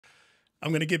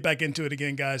I'm going to get back into it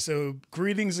again, guys. So,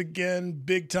 greetings again,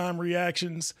 big time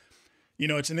reactions. You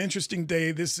know, it's an interesting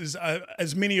day. This is,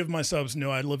 as many of my subs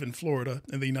know, I live in Florida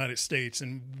in the United States.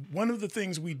 And one of the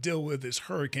things we deal with is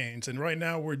hurricanes. And right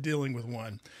now we're dealing with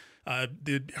one.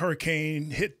 The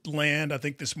hurricane hit land, I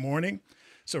think, this morning.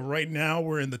 So right now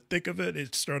we're in the thick of it.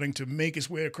 It's starting to make its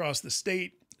way across the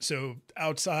state. So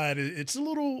outside, it's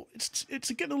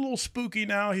getting a little spooky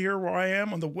now here where I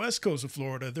am on the west coast of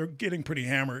Florida. They're getting pretty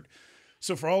hammered.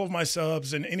 So for all of my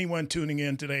subs and anyone tuning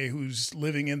in today who's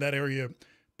living in that area,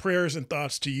 prayers and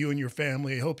thoughts to you and your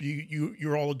family. I hope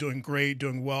you're all doing great,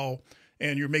 doing well,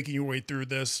 and you're making your way through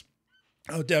this.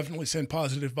 I'll definitely send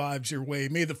positive vibes your way.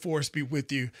 May the force be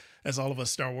with you, as all of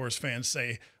us Star Wars fans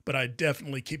say. But I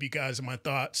definitely keep you guys in my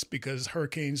thoughts because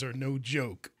hurricanes are no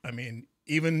joke. I mean,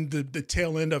 even the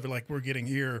tail end of it, like we're getting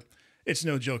here, it's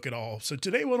no joke at all. So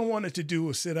today what I wanted to do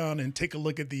was sit down and take a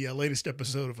look at the latest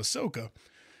episode of Ashoka.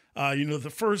 You know, the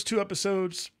first two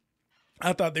episodes,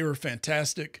 I thought they were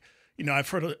fantastic. You know, I've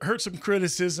heard some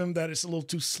criticism that it's a little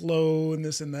too slow and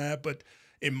this and that. But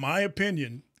in my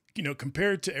opinion, you know,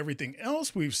 compared to everything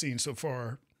else we've seen so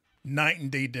far, night and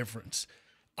day difference.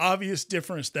 Obvious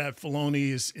difference that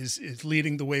Filoni is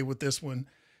leading the way with this one.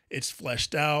 It's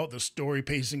fleshed out. The story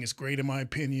pacing is great in my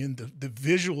opinion. The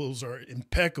visuals are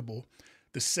impeccable.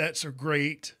 The sets are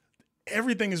great.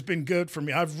 Everything has been good for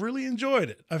me. I've really enjoyed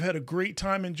it. I've had a great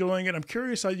time enjoying it. I'm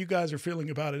curious how you guys are feeling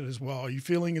about it as well. Are you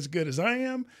feeling as good as I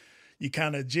am? You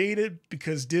kind of jaded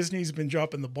because Disney's been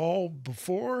dropping the ball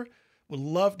before? Would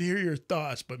love to hear your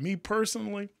thoughts. But me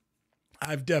personally,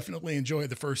 I've definitely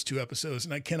enjoyed the first two episodes,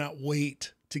 and I cannot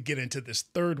wait to get into this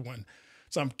third one.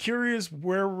 So I'm curious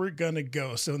where we're going to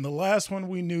go. So in the last one,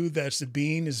 we knew that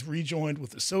Sabine is rejoined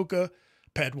with Ashoka,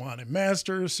 Padawan and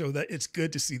Master, so that it's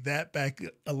good to see that back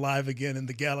alive again in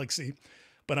the galaxy.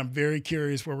 But I'm very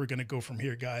curious where we're going to go from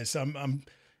here, guys. I'm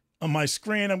on my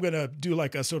screen, I'm going to do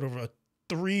like a sort of a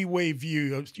three-way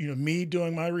view of, you know, me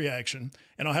doing my reaction,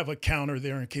 and I'll have a counter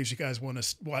there in case you guys want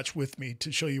to watch with me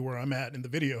to show you where I'm at in the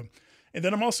video. And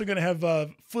then I'm also going to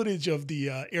have footage of the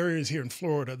areas here in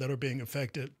Florida that are being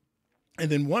affected. And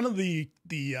then one of the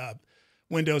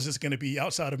windows is going to be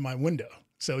outside of my window,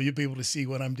 so you'll be able to see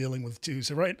what I'm dealing with too.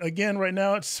 So right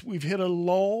now we've hit a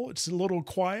lull. It's a little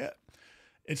quiet.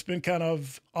 It's been kind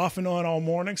of off and on all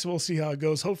morning, so we'll see how it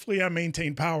goes. Hopefully I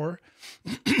maintain power.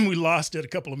 We lost it a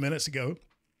couple of minutes ago,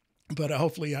 but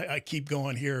hopefully I keep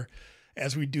going here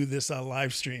as we do this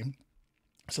live stream.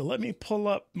 So let me pull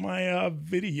up my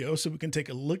video so we can take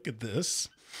a look at this.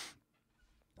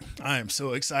 I am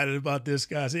so excited about this,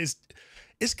 guys.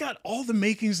 It's got all the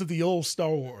makings of the old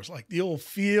Star Wars, like the old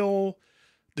feel,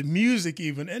 the music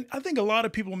even. And I think a lot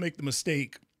of people make the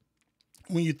mistake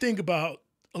when you think about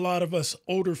a lot of us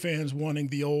older fans wanting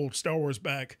the old Star Wars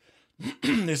back.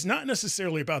 It's not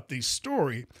necessarily about the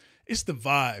story. It's the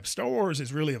vibe. Star Wars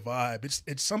is really a vibe.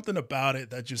 It's something about it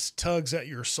that just tugs at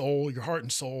your soul, your heart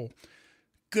and soul.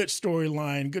 Good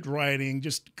storyline, good writing,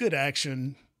 just good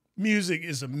action. Music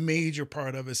is a major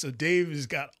part of it. So Dave has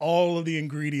got all of the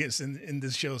ingredients in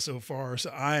this show so far. So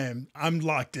I'm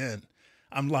locked in.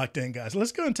 I'm locked in, guys.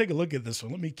 Let's go and take a look at this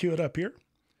one. Let me cue it up here.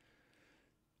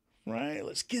 Right,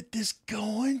 let's get this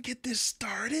going, get this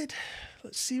started.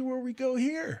 Let's see where we go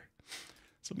here.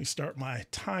 So let me start my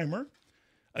timer.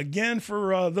 Again,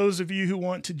 for those of you who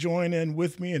want to join in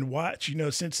with me and watch, you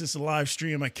know, since it's a live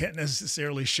stream, I can't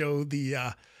necessarily show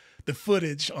the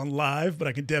footage on live, but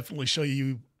I can definitely show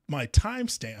you my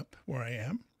timestamp where I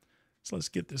am. So let's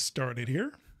get this started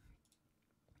here.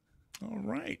 All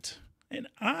right, and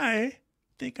I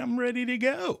think I'm ready to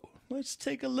go. Let's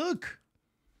take a look.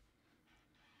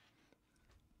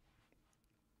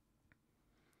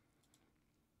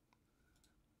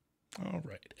 All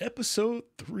right, episode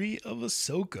 3 of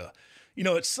Ashoka. You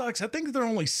know, it sucks. I think there are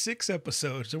only 6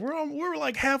 episodes, and we're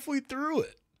like halfway through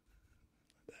it.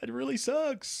 That really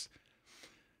sucks.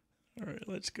 All right,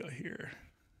 let's go here.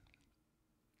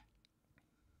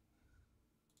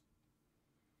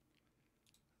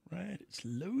 Right, it's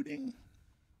loading.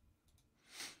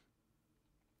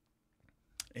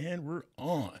 And we're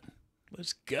on.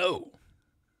 Let's go.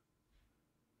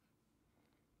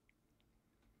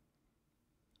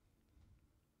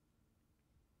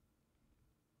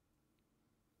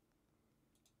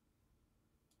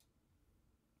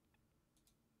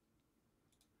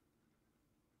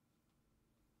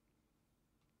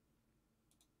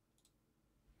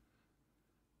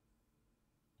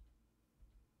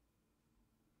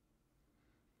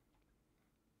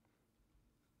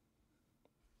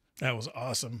 That was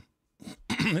awesome.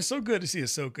 It's so good to see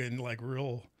Ahsoka in like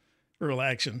real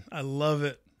action. I love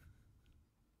it.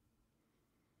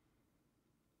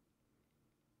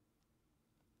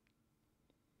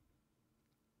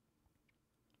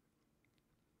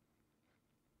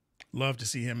 Love to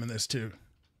see him in this too.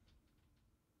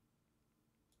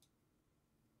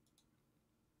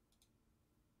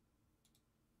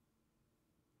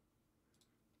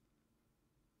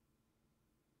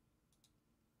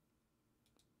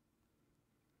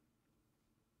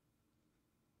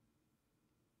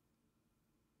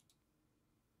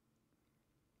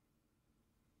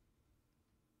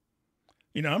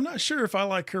 I'm not sure if I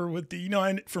like her with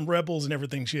the, from Rebels and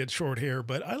everything, she had short hair,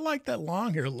 but I like that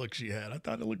long hair look she had. I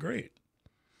thought it looked great.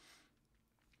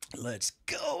 Let's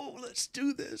go. Let's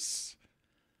do this.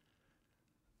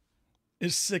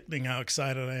 It's sickening how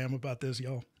excited I am about this,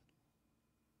 y'all.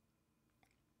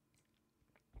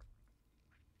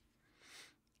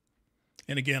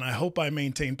 And again, I hope I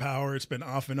maintain power. It's been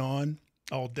off and on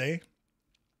all day.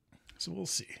 So we'll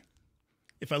see.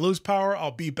 If I lose power, I'll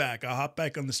be back. I'll hop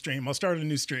back on the stream. I'll start a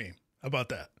new stream. How about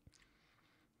that?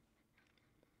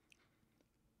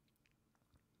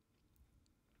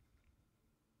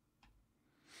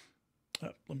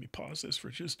 Let me pause this for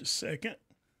just a second.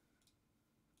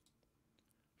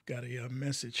 Got a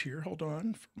message here. Hold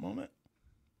on for a moment.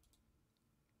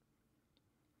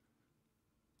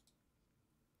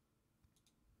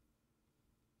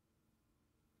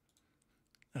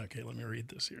 Okay, let me read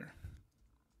this here.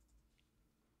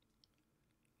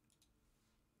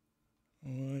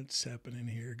 What's happening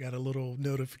here? Got a little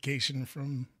notification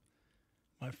from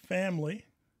my family.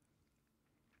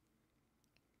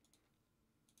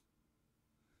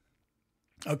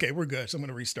 Okay, we're good. So I'm going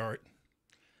to restart.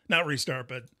 Not restart,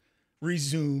 but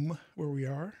resume where we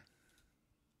are.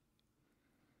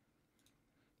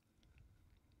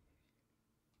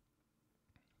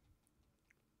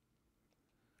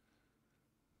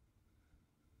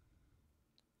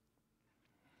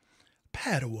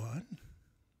 Padawan.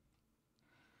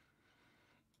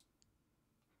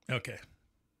 Okay.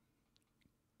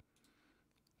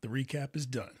 The recap is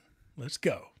done. Let's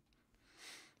go.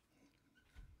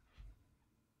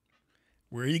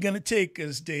 Where are you going to take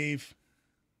us, Dave?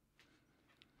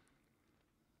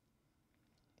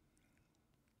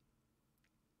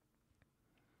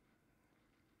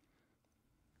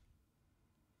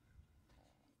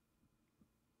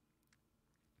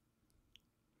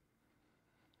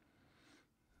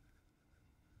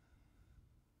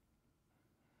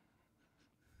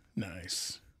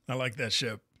 Nice. I like that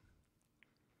ship.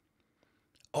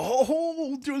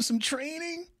 Oh, doing some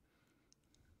training?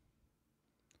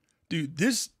 Dude,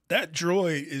 that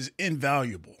droid is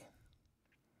invaluable.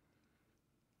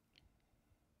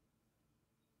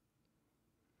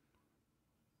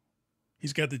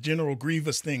 He's got the General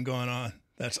Grievous thing going on.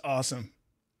 That's awesome.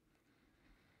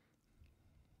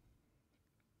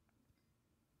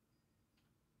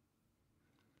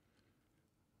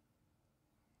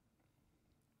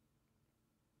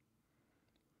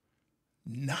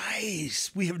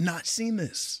 Nice. We have not seen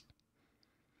this.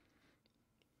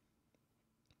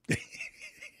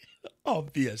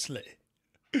 Obviously.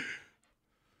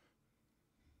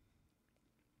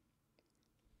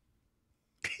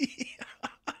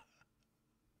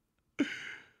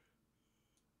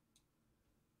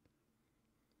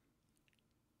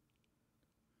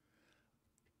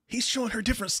 He's showing her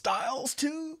different styles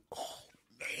too. Oh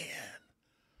man.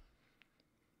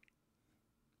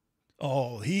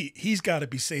 Oh, he's got to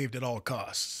be saved at all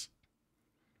costs.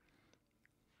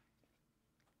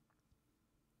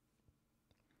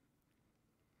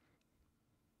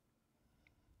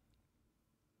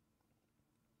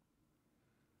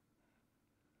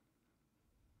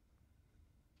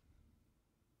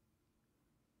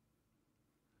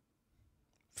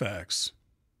 Facts.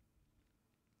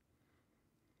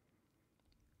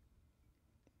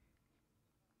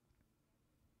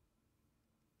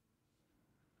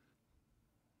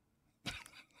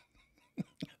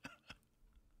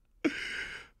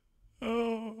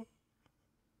 Oh.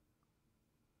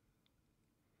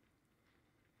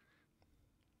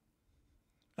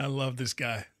 I love this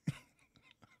guy.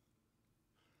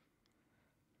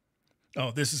 Oh,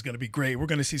 this is going to be great. We're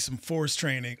going to see some force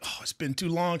training. Oh, it's been too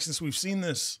long since we've seen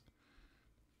this,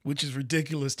 which is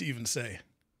ridiculous to even say.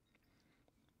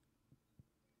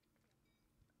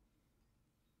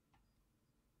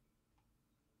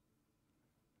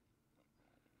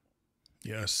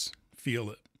 Yes,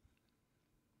 feel it.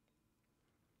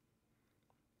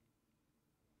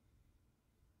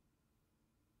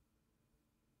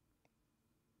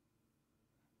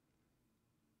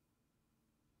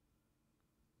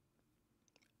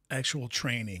 Actual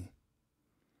training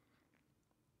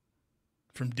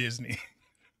from Disney.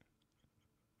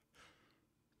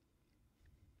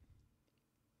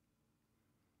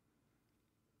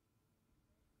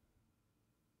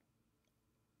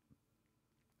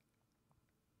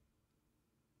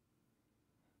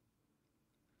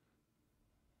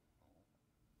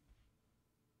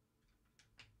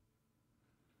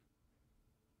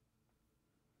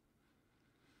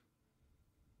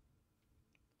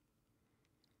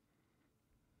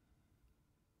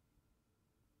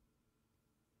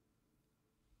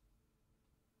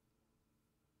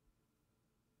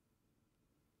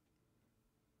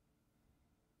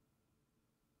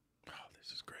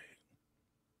 This is great.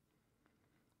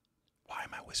 Why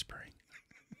am I whispering?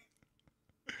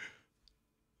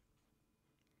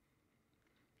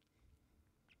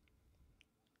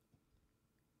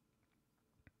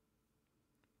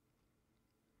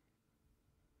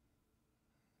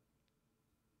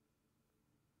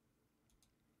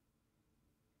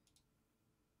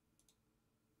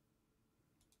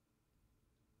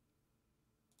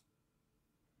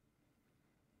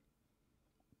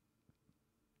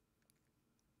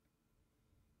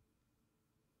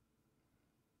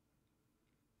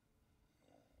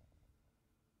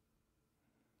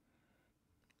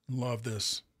 Love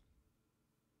this.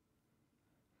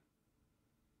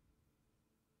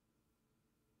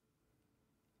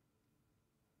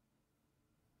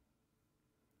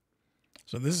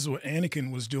 So this is what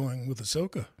Anakin was doing with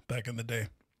Ahsoka back in the day.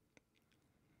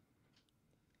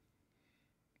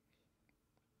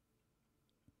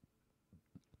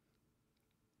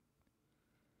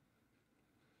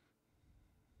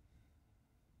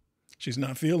 She's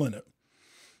not feeling it.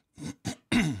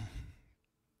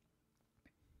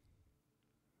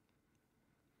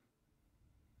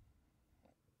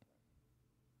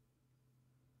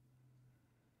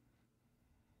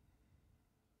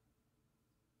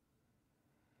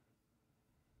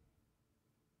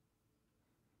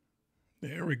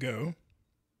 There we go.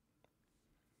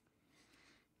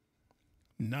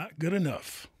 Not good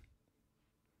enough.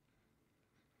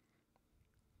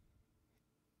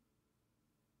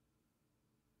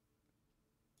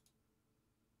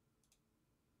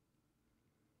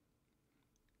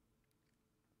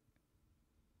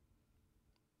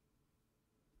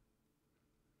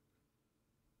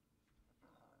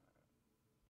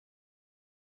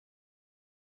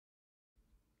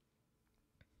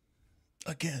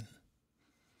 Again.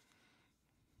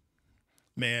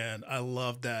 Man, I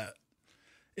love that.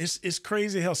 It's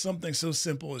crazy how something so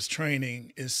simple as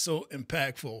training is so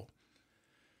impactful.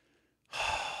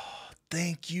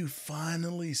 Thank you.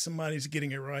 Finally, somebody's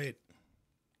getting it right.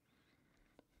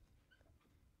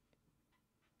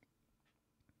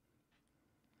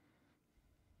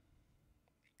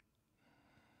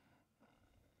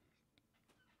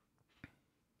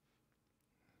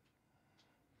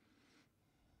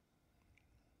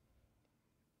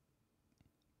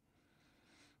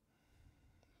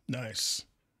 Nice.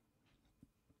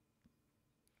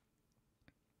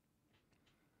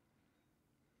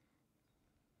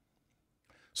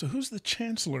 So who's the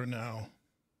chancellor now?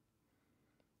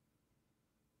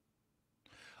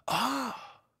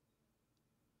 Ah,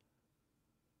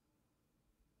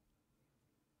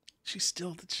 she's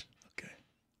still the. Okay.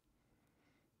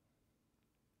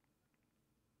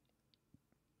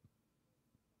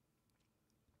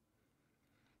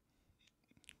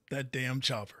 That damn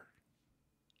chopper.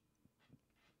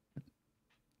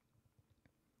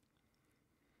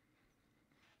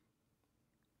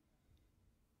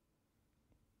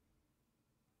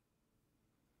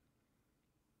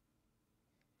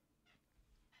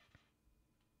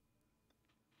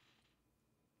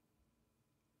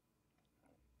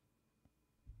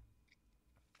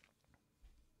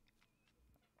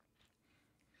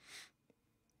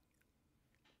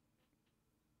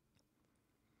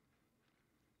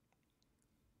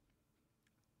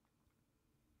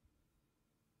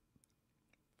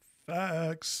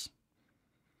 Facts.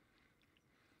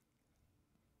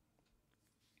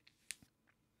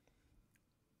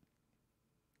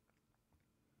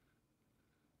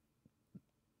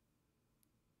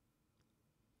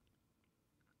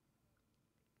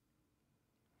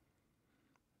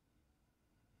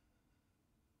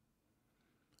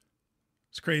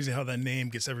 It's crazy how that name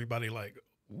gets everybody like,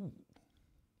 ooh.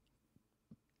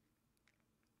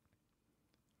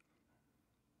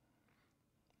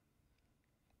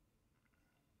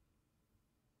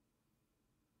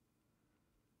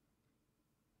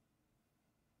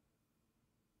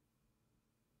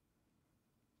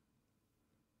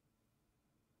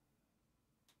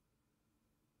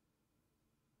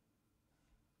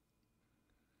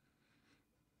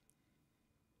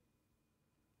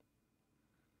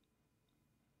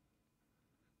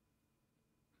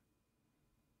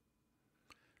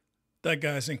 That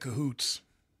guy's in cahoots.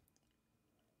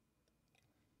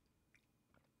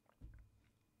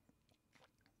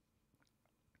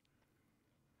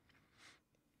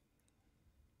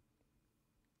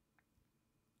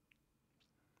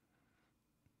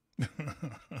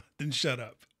 Then shut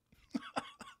up.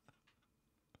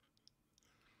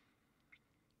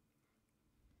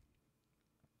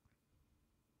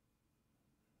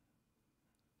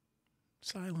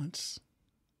 Silence.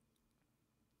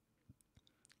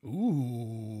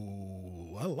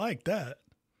 Ooh, I like that.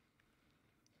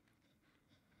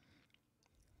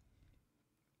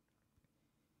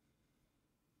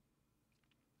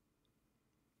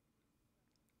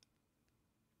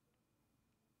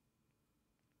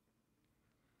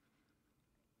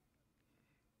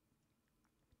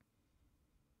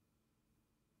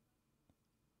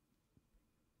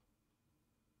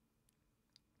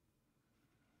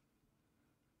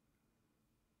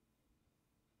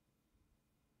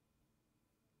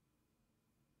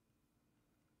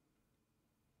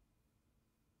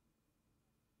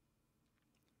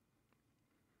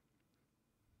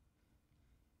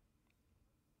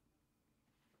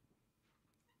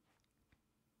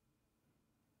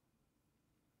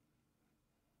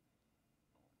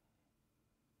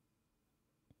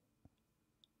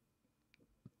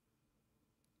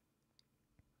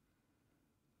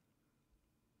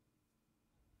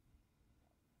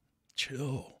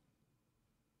 chill.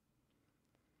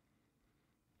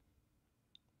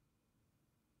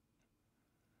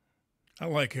 I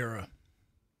like Hera.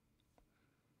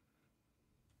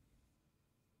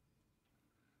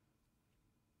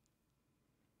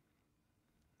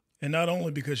 And not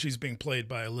only because she's being played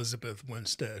by Elizabeth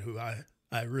Winstead, who I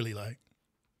really like.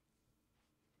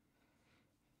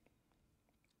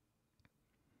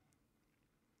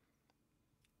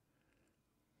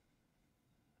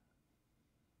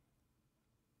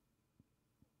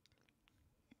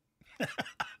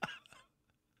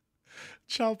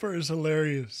 Chopper is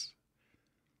hilarious.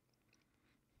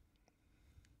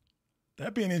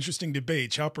 That'd be an interesting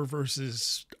debate. Chopper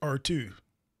versus R2.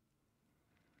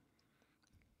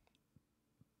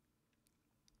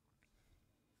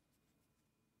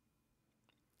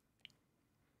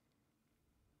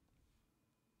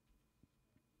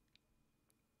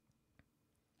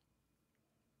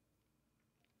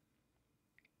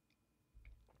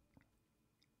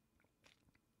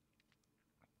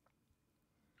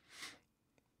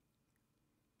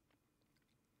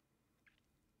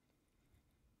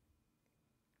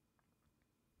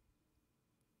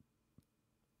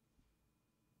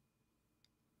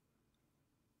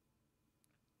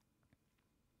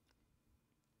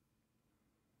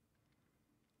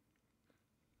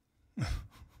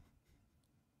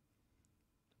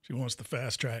 She wants the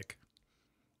fast track.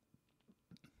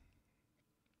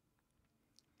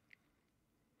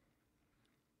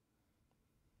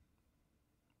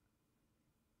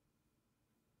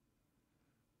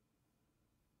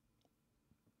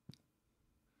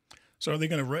 So are they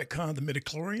going to retcon the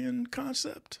midichlorian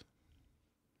concept?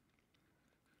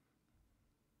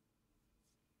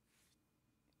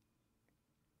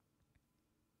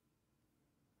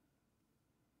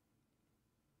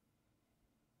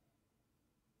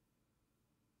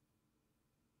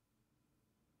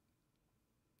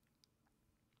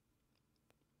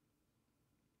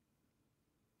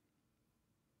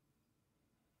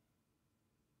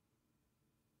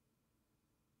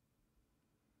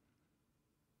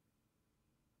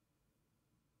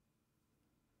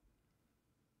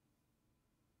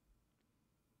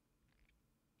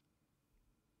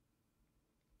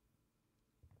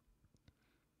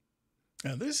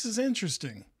 Now this is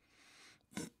interesting.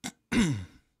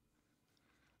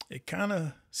 It kind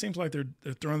of seems like they're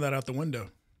throwing that out the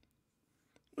window,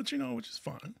 but which is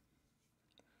fine.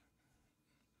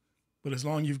 But as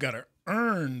long as you've got to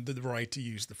earn the right to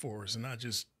use the force, and not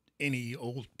just any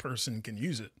old person can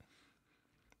use it.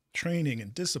 Training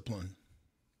and discipline.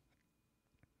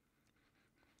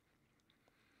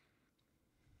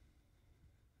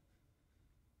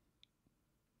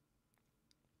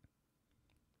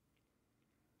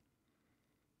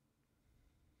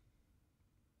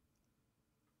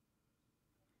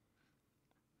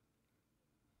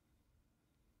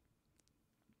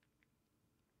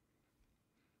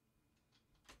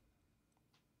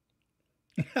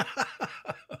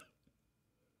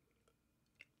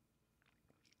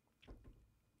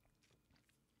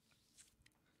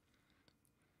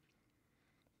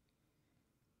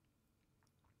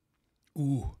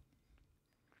 Ooh.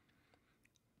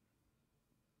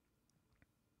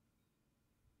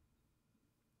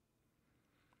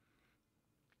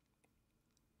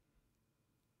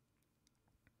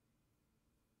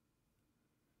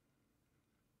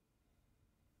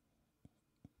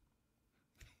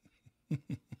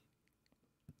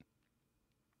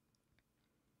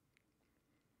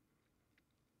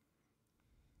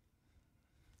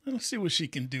 Let's see what she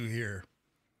can do here.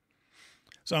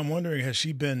 So I'm wondering, has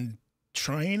she been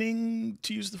training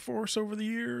to use the force over the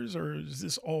years, or is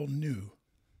this all new?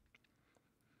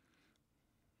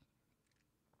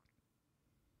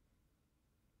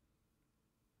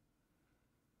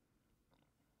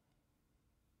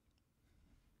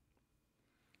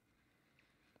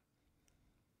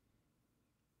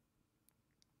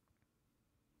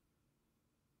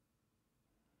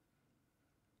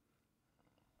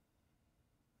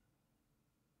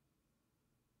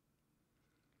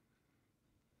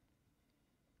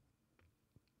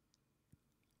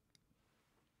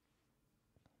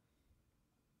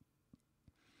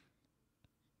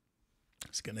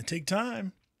 It's going to take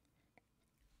time.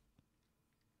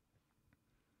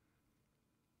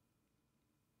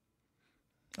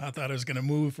 I thought it was going to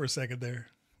move for a second there.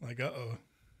 Like, uh-oh.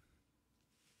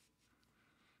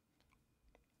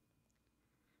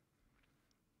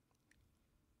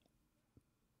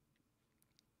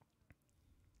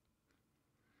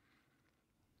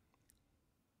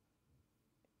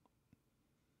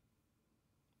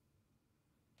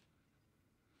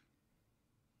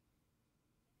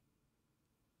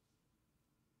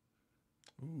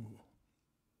 Ooh.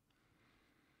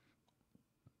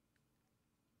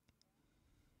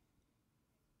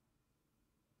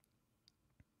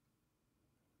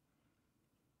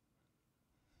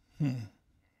 Hmm.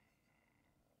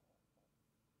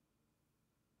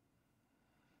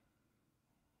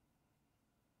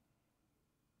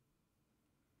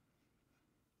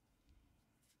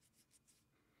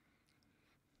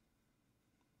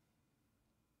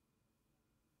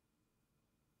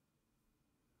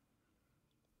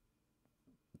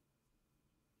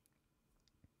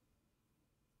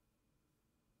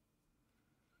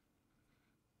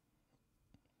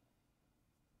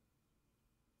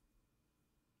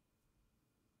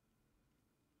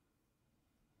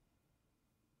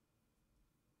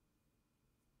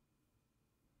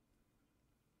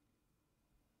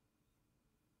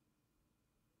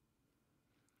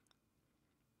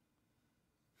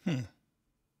 Hmm.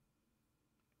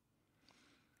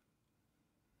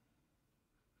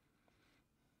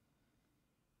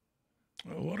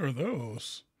 Oh, what are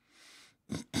those?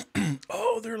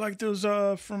 Oh, they're like those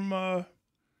from uh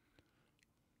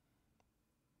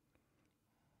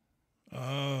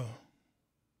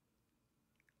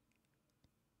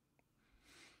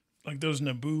like those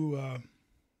Naboo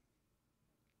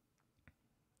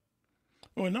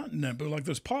oh, not Naboo, like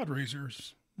those pod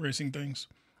racers racing things.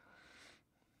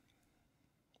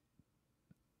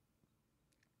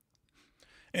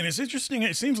 And it's interesting.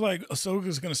 It seems like Ahsoka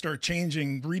is going to start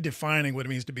changing, redefining what it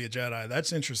means to be a Jedi.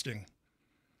 That's interesting.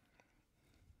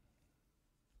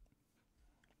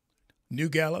 New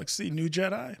galaxy, new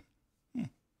Jedi. Hmm.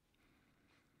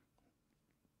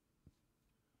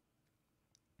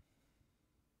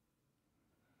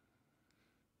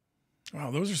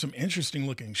 Wow, those are some interesting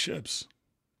looking ships.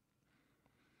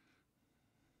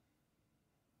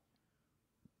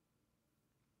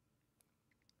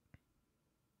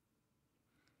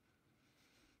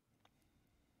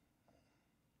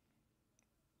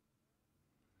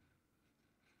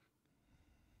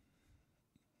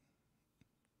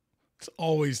 It's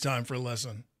always time for a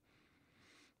lesson.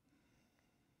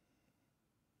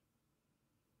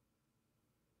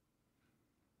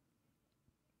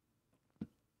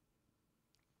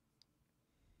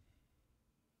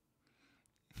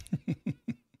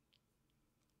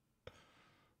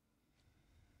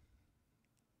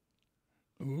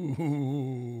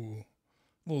 Ooh,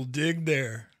 little dig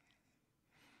there.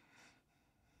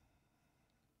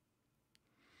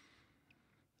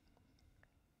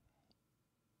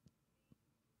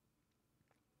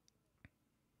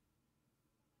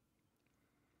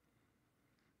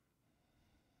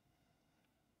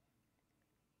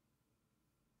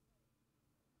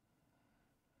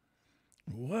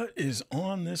 What is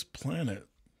on this planet?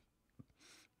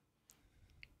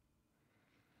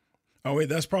 Oh wait,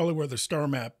 that's probably where the star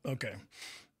map. Okay,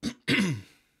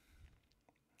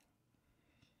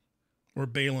 where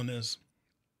Balin is.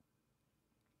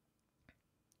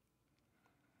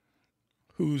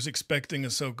 Who's expecting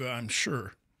Ahsoka? I'm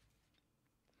sure.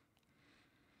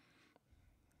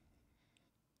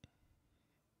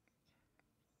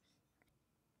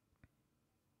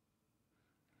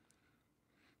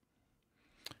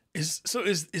 Is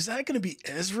that going to be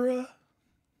Ezra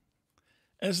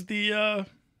as the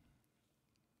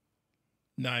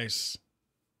nice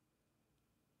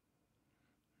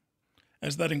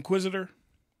as that Inquisitor?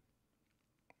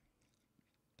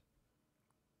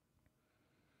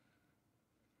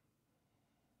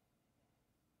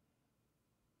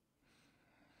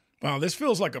 Wow, this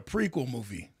feels like a prequel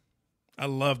movie. I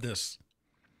love this.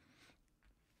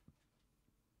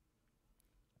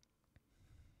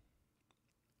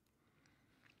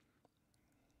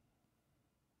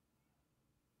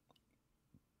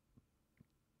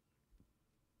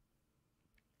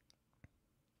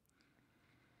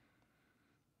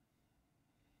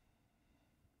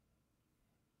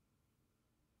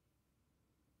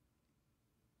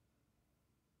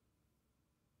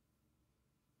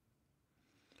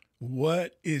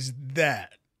 What is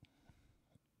that?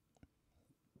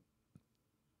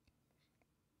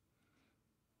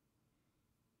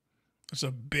 It's a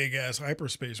big ass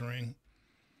hyperspace ring.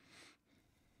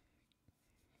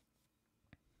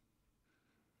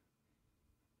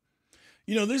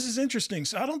 You know, this is interesting.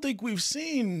 So I don't think we've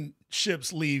seen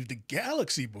ships leave the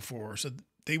galaxy before, so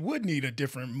they would need a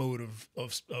different mode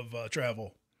of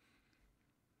travel.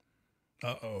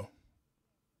 Uh oh,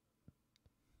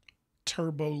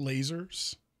 turbo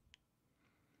lasers.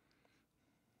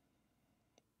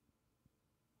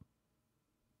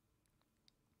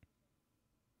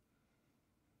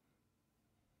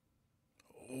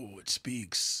 Oh, it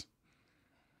speaks.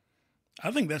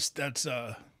 I think that's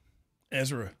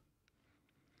Ezra.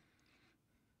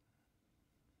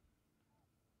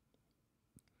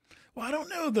 Well, I don't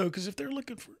know though, because if they're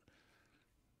looking for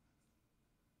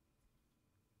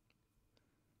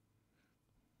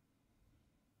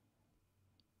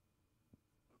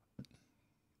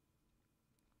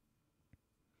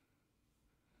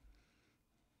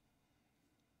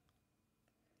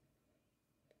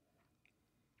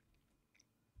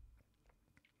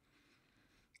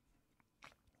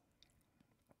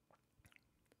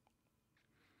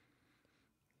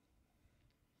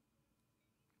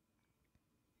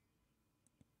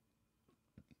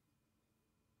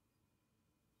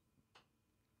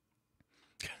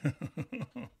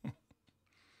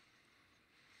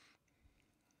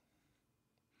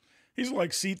He's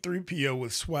like C3PO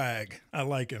with swag. I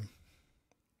like him.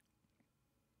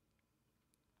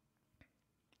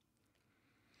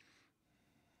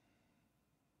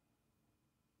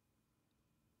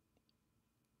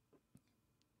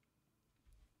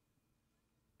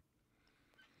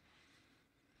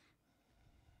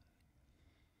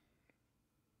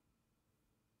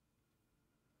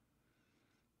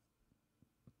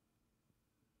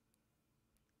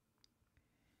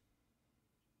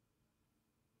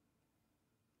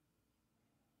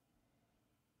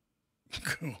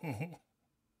 Cool.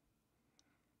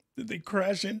 Did they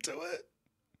crash into it?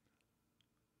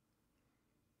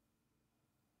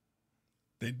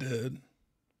 They did.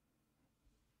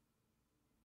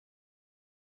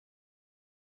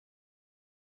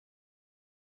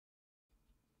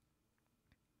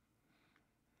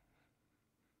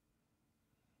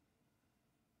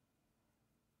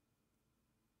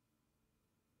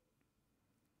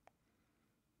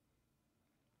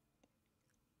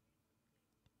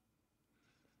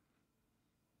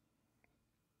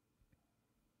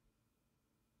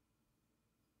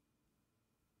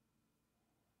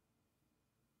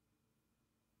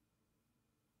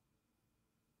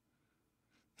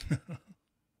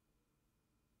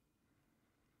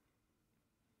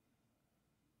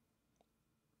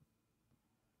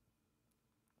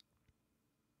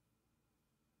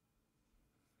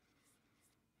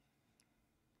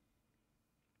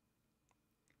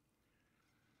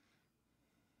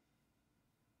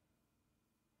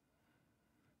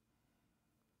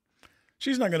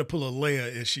 She's not going to pull a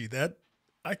Leia, is she? That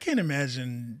I can't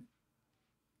imagine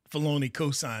Filoni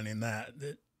co-signing that.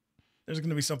 There's going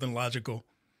to be something logical.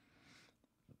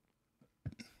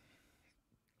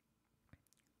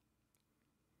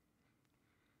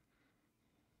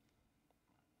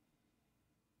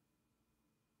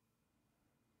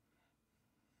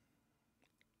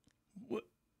 What?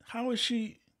 How is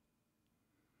she?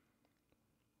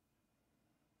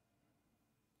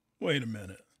 Wait a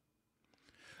minute.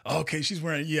 Okay, she's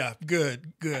wearing. Yeah,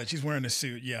 good, good. She's wearing a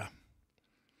suit. Yeah,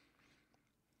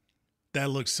 that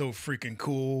looks so freaking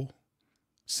cool.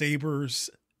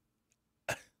 Sabers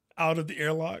out of the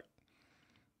airlock.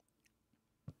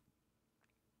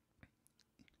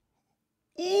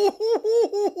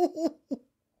 Ooh.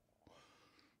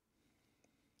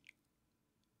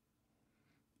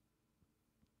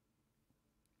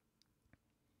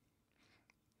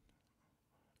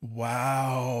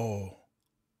 Wow.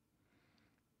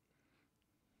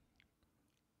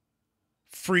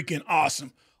 Freaking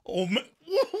awesome. Oh man.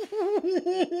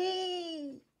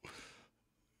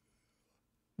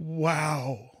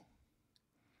 Wow.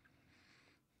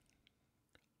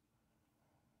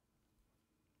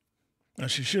 Now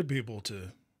she should be able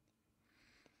to.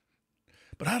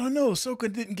 But I don't know.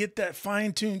 Ahsoka didn't get that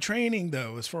fine tuned training,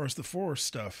 though, as far as the Force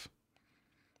stuff.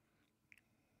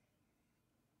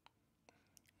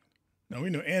 Now, we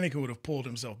know Anakin would have pulled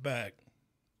himself back.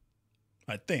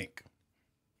 I think.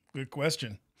 Good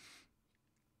question.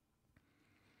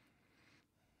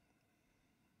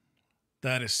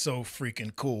 That is so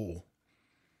freaking cool.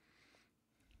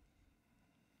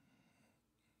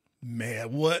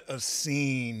 Man, what a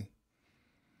scene.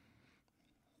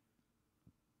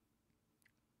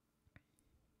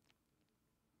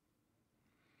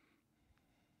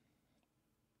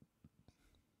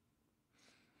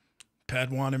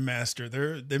 Padawan and Master.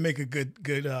 They make a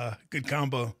good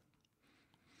combo.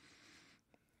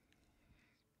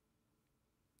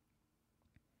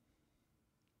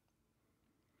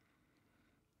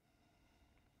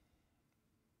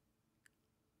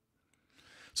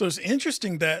 So it's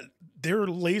interesting that their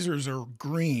lasers are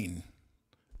green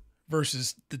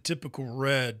versus the typical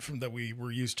red from that we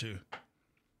were used to.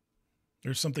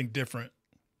 There's something different.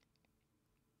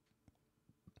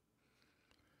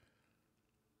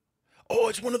 Oh,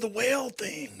 it's one of the whale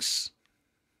things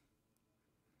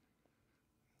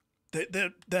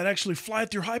that actually fly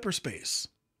through hyperspace.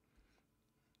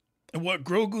 And what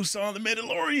Grogu saw in the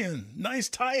Mandalorian. Nice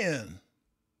tie-in.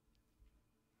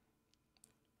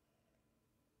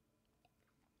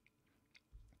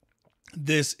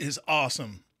 This is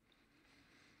awesome.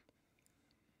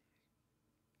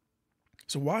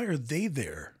 So why are they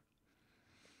there?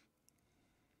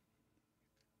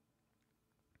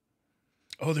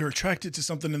 Oh, they're attracted to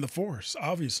something in the Force,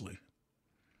 obviously.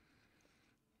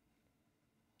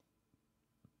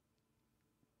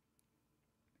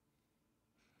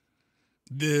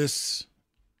 This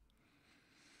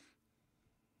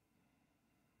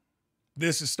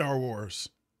this is Star Wars.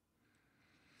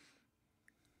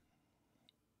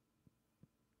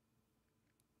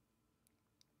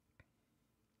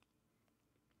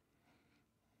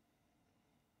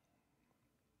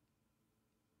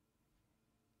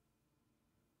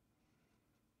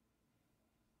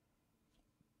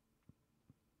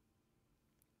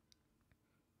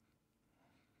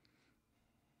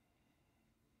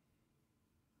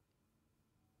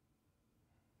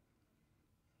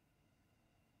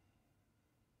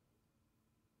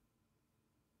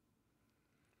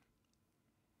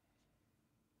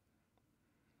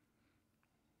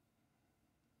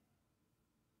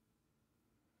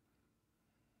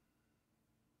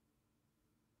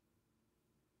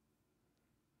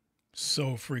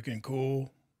 So freaking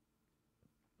cool.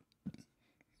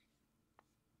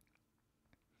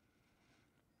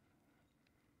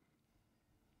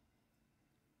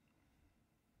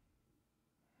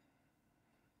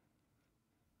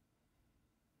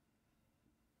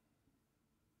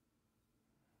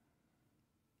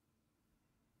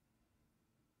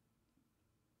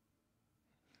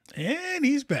 And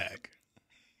he's back.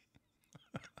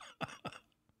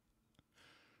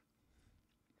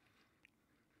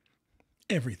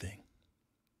 Everything.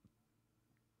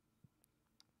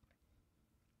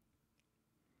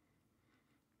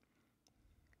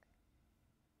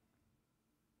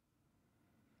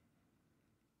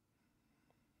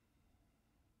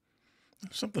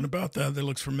 Something about that that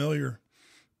looks familiar.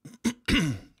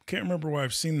 Can't remember why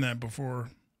I've seen that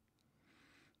before.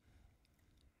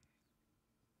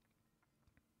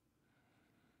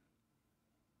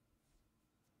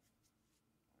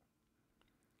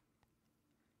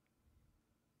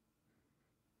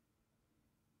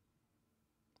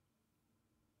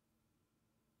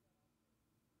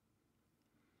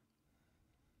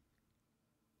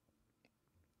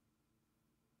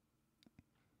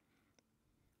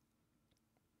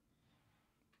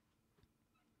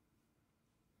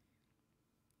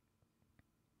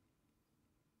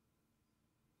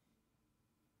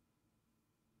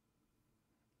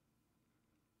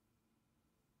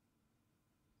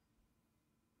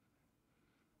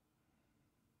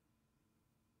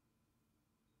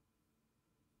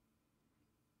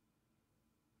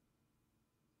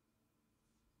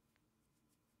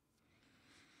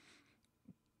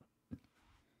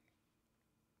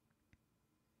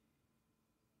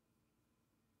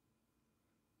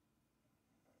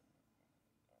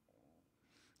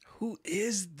 Who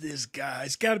is this guy?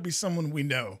 It's got to be someone we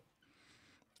know.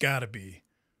 Got to be.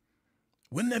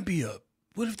 Wouldn't that be a?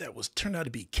 What if that was turned out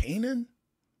to be Kanan?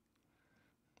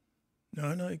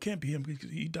 No, no, it can't be him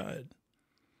because he died.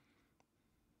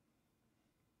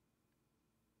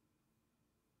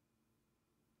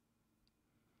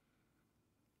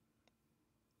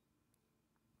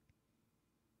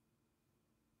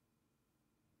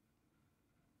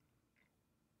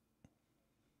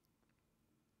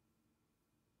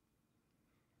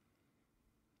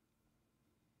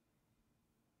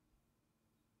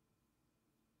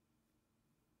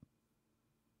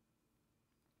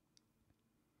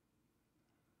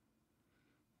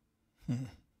 Hmm.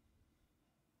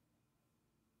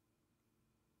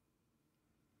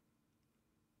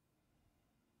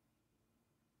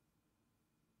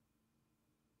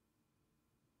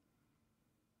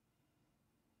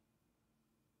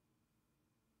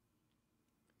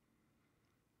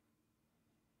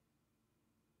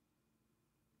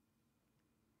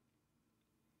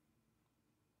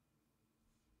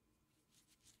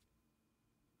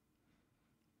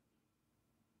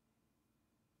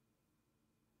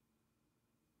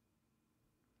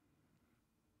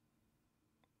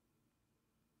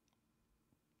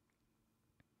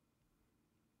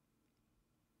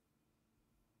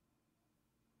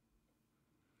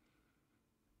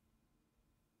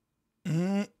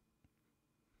 Mm,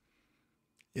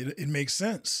 it makes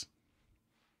sense.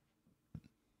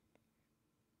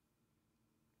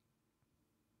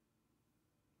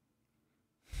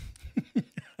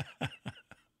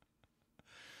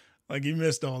 Like you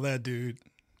missed all that, dude.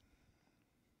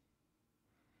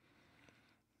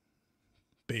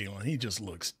 Balin, he just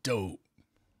looks dope.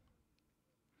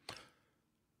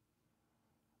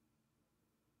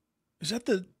 Is that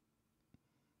the?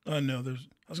 No, there's.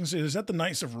 I was gonna say, is that the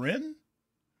Knights of Ren?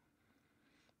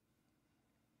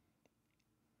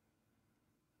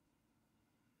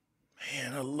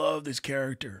 Man, I love this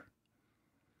character.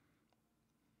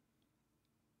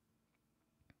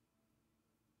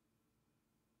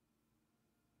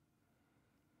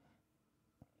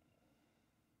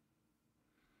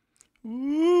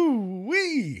 Ooh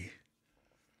wee.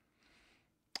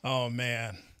 Oh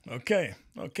man. Okay.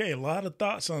 Okay. A lot of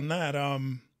thoughts on that. Let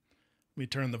me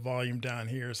turn the volume down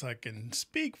here so I can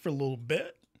speak for a little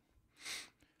bit.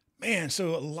 Man,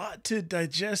 so a lot to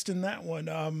digest in that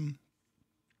one.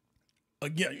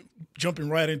 Again, jumping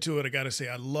right into it, I gotta say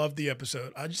I love the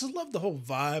episode. I just love the whole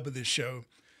vibe of this show.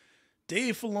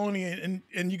 Dave Filoni,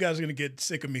 and you guys are gonna get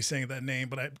sick of me saying that name,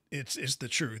 but it's the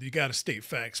truth. You got to state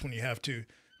facts when you have to.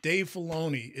 Dave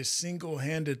Filoni is single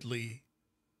handedly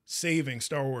saving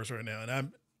Star Wars right now,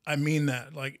 and I mean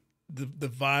that. Like the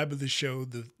vibe of the show,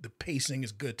 the pacing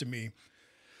is good to me.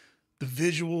 The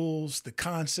visuals, the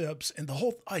concepts, and the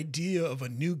whole idea of a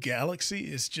new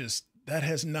galaxy is just that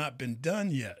has not been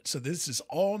done yet. So this is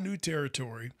all new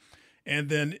territory. And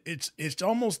then it's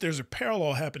almost there's a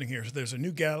parallel happening here. So there's a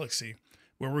new galaxy,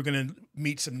 where we're going to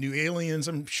meet some new aliens,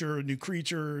 I'm sure, new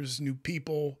creatures, new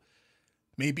people,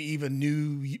 maybe even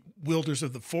new wielders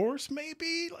of the Force,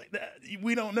 maybe like that.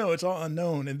 We don't know. It's all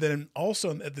unknown. And then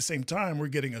also at the same time, we're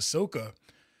getting Ahsoka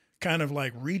kind of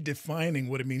like redefining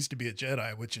what it means to be a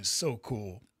Jedi, which is so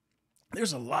cool.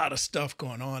 There's a lot of stuff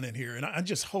going on in here. And I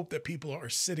just hope that people are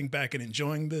sitting back and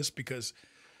enjoying this because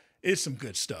it's some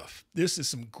good stuff. This is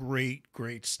some great,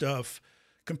 great stuff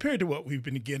compared to what we've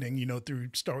been getting, you know, through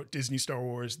Disney Star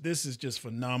Wars. This is just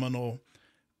phenomenal.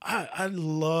 I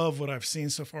love what I've seen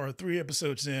so far. 3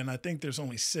 episodes in. I think there's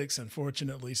only 6,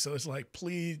 unfortunately. So it's like,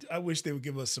 please, I wish they would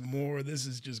give us some more. This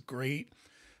is just great.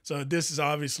 So this is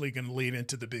obviously going to lead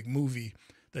into the big movie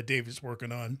that David's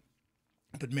working on.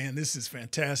 But man, this is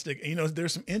fantastic. And, you know,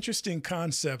 there's some interesting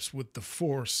concepts with the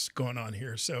Force going on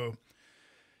here. So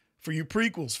for you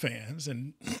prequels fans,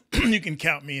 and you can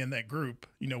count me in that group,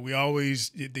 you know,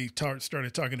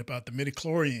 started talking about the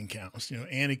midichlorian counts. You know,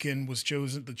 Anakin was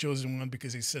the chosen one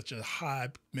because he's such a high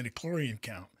midichlorian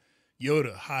count.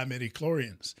 Yoda, high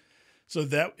midichlorians. So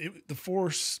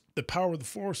the power of the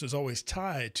Force is always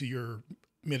tied to your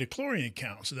midichlorian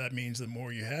count. So that means the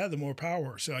more you have, the more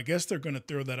power. So I guess they're going to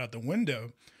throw that out the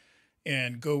window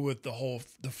and go with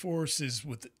the Force is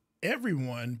with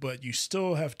everyone, but you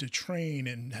still have to train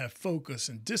and have focus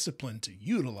and discipline to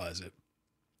utilize it.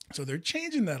 So they're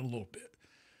changing that a little bit.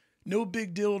 No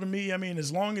big deal to me. I mean,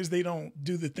 as long as they don't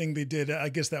do the thing they did, I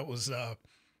guess that was,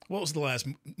 what was the last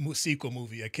sequel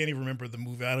movie? I can't even remember the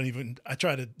movie. I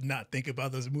try to not think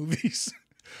about those movies.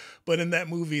 But in that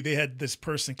movie, they had this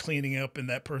person cleaning up and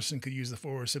that person could use the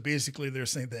Force. So basically they're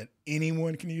saying that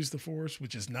anyone can use the Force,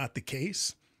 which is not the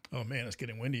case. Oh man, it's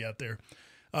getting windy out there.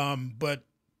 But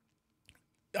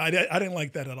I didn't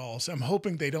like that at all. So I'm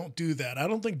hoping they don't do that. I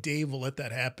don't think Dave will let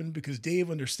that happen because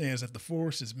Dave understands that the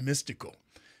Force is mystical.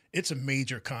 It's a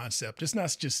major concept. It's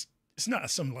not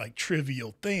some like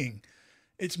trivial thing.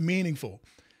 It's meaningful.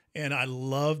 And I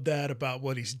love that about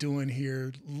what he's doing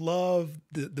here. Love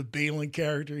the Balin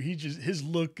character. His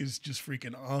look is just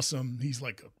freaking awesome. He's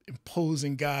like an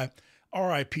imposing guy.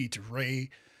 R.I.P. to Rey.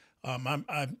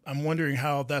 I'm wondering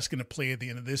how that's going to play at the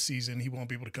end of this season. He won't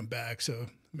be able to come back. So,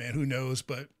 man, who knows?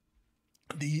 But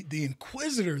the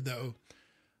Inquisitor, though,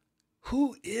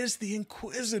 who is the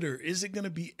Inquisitor? Is it going to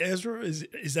be Ezra?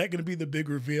 Is that going to be the big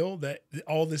reveal that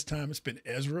all this time it's been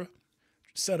Ezra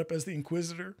set up as the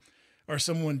Inquisitor or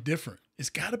someone different? It's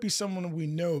got to be someone we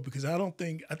know because I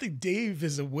think Dave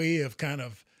is a way of kind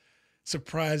of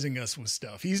surprising us with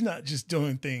stuff. He's not just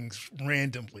doing things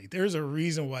randomly. There's a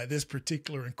reason why this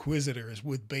particular Inquisitor is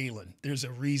with Balin. There's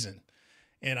a reason.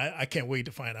 And I can't wait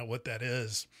to find out what that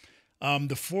is.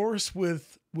 The Force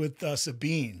with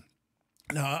Sabine.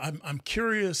 Now, I'm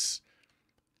curious,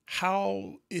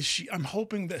 how is she? I'm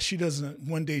hoping that she doesn't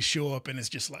one day show up and it's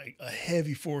just like a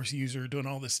heavy Force user doing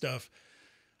all this stuff.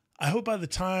 I hope by the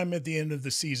time at the end of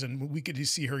the season, we get to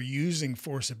see her using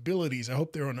Force abilities. I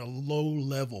hope they're on a low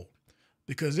level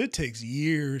because it takes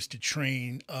years to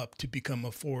train up to become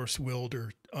a Force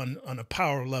wielder on a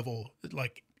power level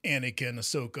like Anakin,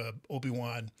 Ahsoka,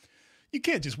 Obi-Wan. You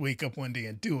can't just wake up one day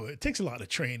and do it. It takes a lot of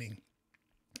training.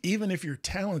 Even if you're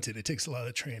talented, it takes a lot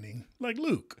of training, like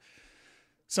Luke.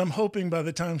 So I'm hoping by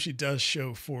the time she does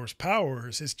show Force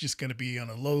powers, it's just going to be on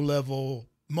a low level,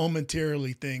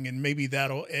 momentarily thing, and maybe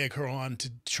that'll egg her on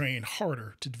to train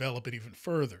harder to develop it even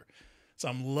further. So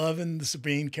I'm loving the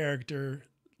Sabine character.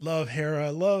 Love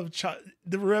Hera.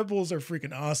 The Rebels are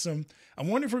freaking awesome. I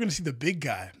wonder if we're going to see the big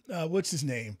guy. What's his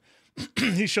name?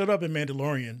 He showed up in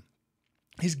Mandalorian.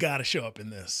 He's got to show up in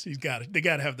this. They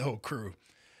got to have the whole crew.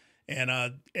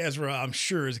 And Ezra, I'm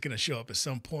sure, is going to show up at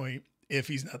some point if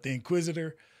he's not the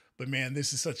Inquisitor. But man,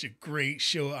 this is such a great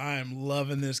show. I am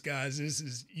loving this, guys.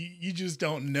 You just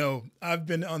don't know. I've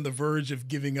been on the verge of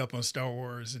giving up on Star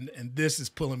Wars, and this is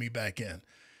pulling me back in.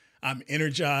 I'm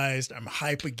energized. I'm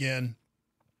hype again.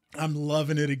 I'm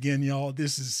loving it again, y'all.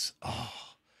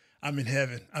 I'm in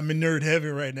heaven. I'm in nerd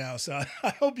heaven right now. So I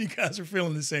hope you guys are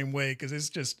feeling the same way because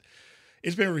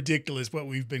it's been ridiculous what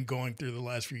we've been going through the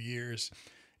last few years.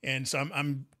 And so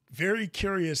I'm very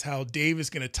curious how Dave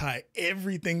is going to tie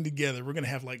everything together. We're going to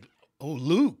have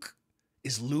Luke.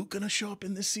 Is Luke going to show up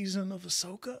in this season of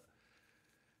Ahsoka?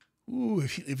 Ooh,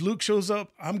 if Luke shows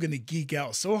up, I'm going to geek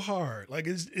out so hard. Like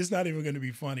it's not even going to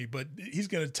be funny, but he's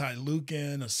going to tie Luke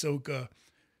in, Ahsoka,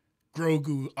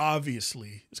 Grogu,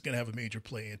 obviously, is going to have a major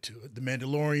play into it. The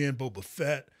Mandalorian, Boba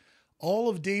Fett, all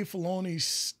of Dave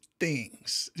Filoni's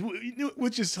things,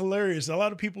 which is hilarious. A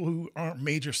lot of people who aren't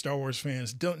major Star Wars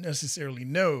fans don't necessarily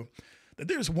know that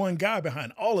there's one guy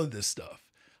behind all of this stuff,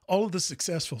 all of the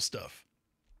successful stuff.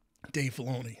 Dave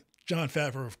Filoni, Jon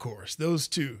Favreau, of course, those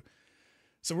two.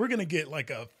 So we're gonna get like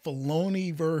a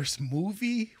Filoni verse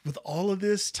movie with all of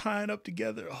this tying up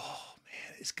together. Oh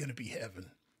man, it's gonna be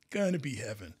heaven. Gonna be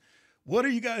heaven. What are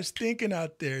you guys thinking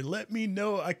out there? Let me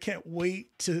know. I can't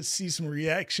wait to see some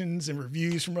reactions and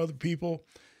reviews from other people.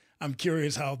 I'm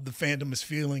curious how the fandom is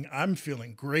feeling. I'm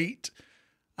feeling great.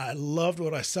 I loved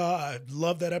what I saw. I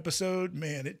love that episode.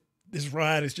 Man, this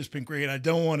ride has just been great. I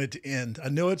don't want it to end. I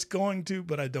know it's going to,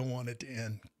 but I don't want it to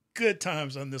end. Good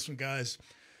times on this one, guys.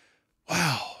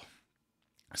 Wow.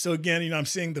 So again, I'm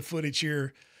seeing the footage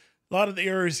here. A lot of the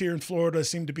areas here in Florida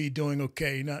seem to be doing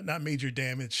okay, not major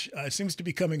damage. It seems to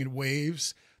be coming in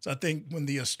waves. So I think when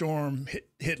the storm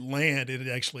hit land, it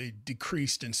actually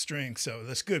decreased in strength. So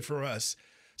that's good for us.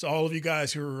 So all of you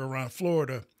guys who are around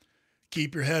Florida,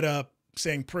 keep your head up,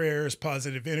 saying prayers,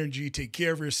 positive energy, take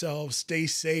care of yourselves, stay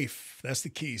safe. That's the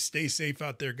key. Stay safe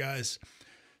out there, guys,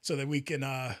 so that we can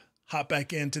hop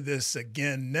back into this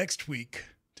again next week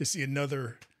to see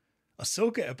another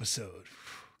Ashoka episode.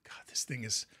 God, this thing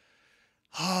is...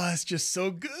 it's just so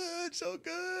good, so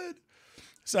good.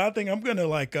 So I think I'm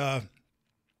gonna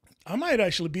I might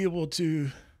actually be able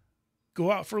to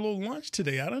go out for a little lunch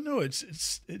today. I don't know.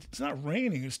 It's not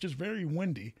raining. It's just very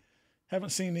windy.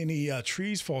 Haven't seen any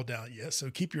trees fall down yet. So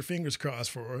keep your fingers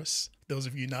crossed for us. Those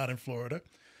of you not in Florida,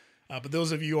 but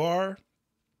those of you are,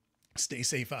 stay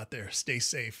safe out there. Stay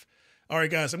safe. All right,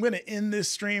 guys, I'm going to end this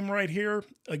stream right here.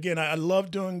 Again, I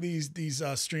love doing these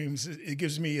streams. It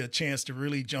gives me a chance to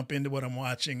really jump into what I'm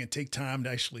watching and take time to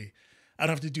actually, I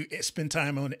don't have to spend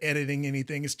time on editing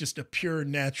anything. It's just a pure,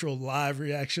 natural, live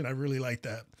reaction. I really like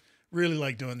that. Really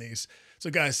like doing these. So,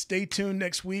 guys, stay tuned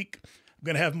next week. I'm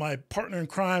going to have my partner in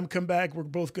crime come back. We're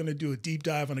both going to do a deep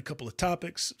dive on a couple of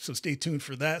topics. So stay tuned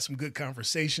for that. Some good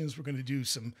conversations. We're going to do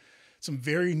some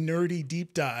very nerdy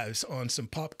deep dives on some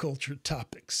pop culture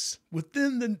topics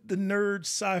within the nerd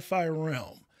sci-fi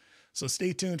realm. So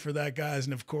stay tuned for that, guys.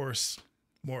 And of course,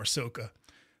 more Ahsoka,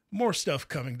 more stuff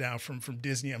coming down from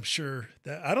Disney. I'm sure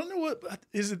that, I don't know what,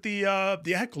 is it the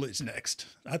Acolytes next?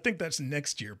 I think that's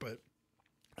next year, but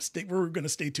we're going to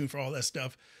stay tuned for all that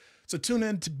stuff. So tune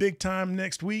in to Big Time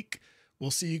next week.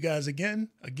 We'll see you guys again.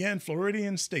 Again,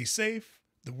 Floridians, stay safe.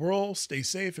 The world, stay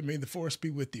safe, and may the force be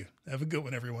with you. Have a good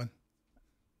one, everyone.